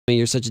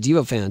You're such a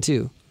Devo fan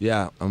too.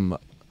 Yeah, I'm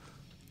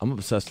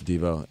obsessed with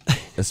Devo,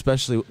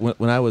 especially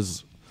when I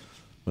was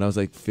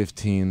like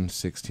 15,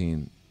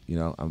 16. You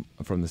know, I'm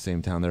from the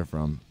same town they're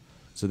from,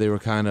 so they were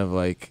kind of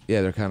like,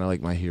 yeah, they're kind of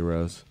like my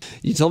heroes.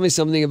 You told me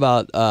something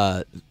about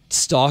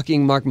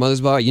stalking Mark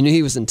Mothersbaugh. You knew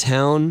he was in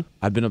town.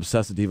 I'd been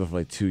obsessed with Devo for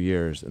like 2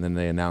 years, and then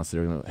they announced they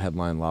were going to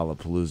headline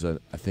Lollapalooza.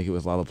 I think it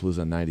was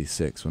Lollapalooza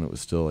 '96 when it was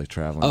still like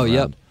traveling. Oh, around.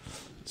 yep.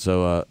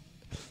 So,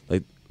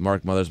 like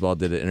Mark Mothersbaugh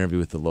did an interview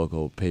with the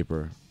local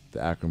paper,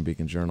 the Akron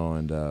Beacon Journal,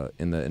 and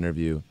in the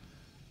interview,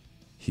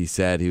 he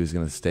said he was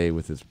going to stay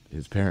with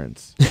his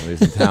parents when he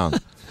was in town.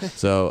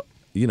 So,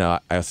 you know,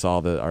 I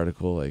saw the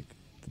article like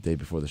the day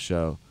before the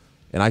show,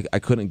 and I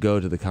couldn't go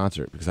to the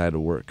concert because I had to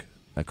work.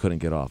 I couldn't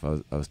get off.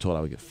 I was told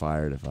I would get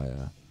fired if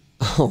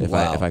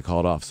I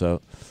called off.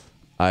 So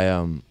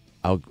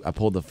I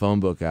pulled the phone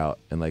book out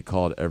and like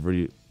called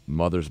every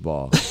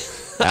Mothersbaugh,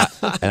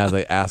 and I was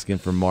like asking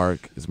for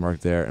Mark. Is Mark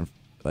there? And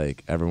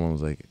like everyone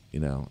was like, you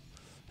know,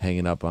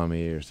 hanging up on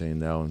me or saying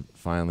no. And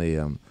finally,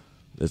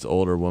 this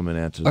older woman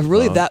answered. Are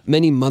really that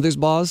many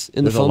Mothersbaughs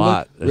in the phone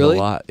book? There's really?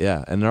 a lot,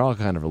 yeah, and they're all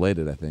kind of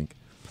related. I think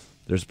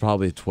there's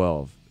probably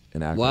 12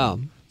 in Akron. Wow.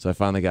 So I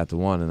finally got to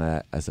one,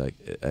 and I said,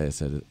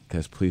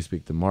 "Guys, please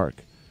speak to Mark."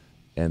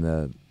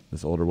 And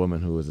this older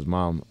woman, who was his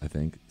mom, I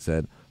think,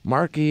 said,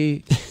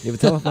 "Marky, you have a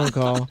telephone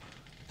call."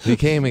 So he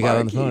came and got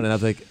on the phone, and I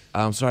was like,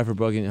 "I'm sorry for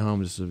bugging you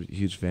home. Just a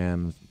huge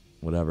fan,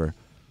 whatever."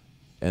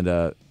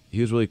 And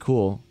he was really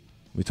cool.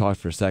 We talked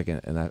for a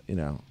second, and I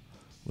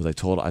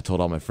told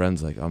all my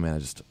friends, like, "Oh man, I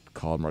just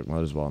called Mark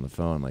Mothersbaugh on the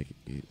phone. Like,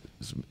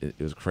 it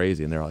was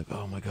crazy." And they're like,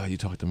 "Oh my God, you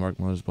talked to Mark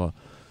Mothersbaugh?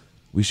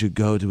 We should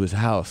go to his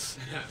house."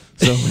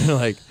 So we were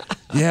like,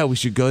 "Yeah, we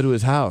should go to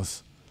his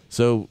house."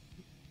 So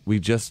we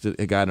just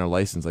had gotten our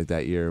license like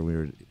that year. We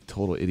were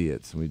total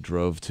idiots, and we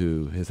drove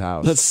to his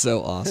house. That's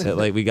so awesome.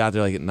 Like we got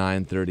there like at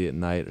 9:30 at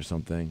night or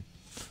something,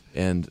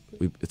 and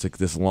it's like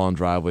this long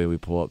driveway. We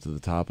pull up to the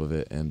top of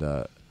it, and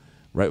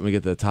right when we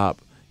get to the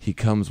top, he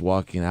comes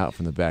walking out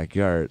from the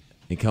backyard.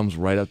 He comes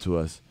right up to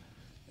us,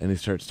 and he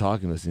starts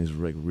talking to us, and he's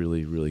like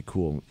really, really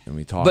cool, and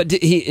we talked. But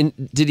did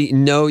he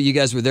know you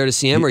guys were there to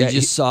see him, or you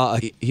just saw?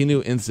 He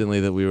knew instantly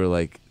that we were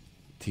like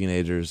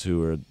teenagers who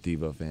were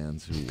Devo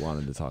fans who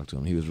wanted to talk to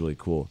him. He was really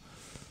cool.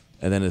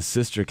 And then his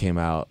sister came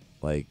out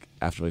like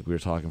after like we were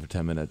talking for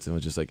 10 minutes and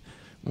was just like,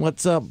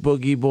 "What's up,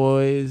 Boogie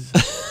Boys?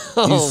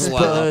 You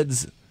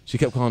Spuds." Wow. She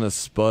kept calling us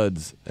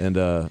Spuds, and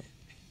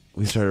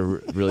we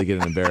started really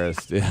getting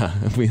embarrassed. Yeah,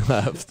 and we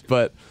left,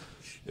 but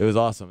it was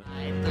awesome.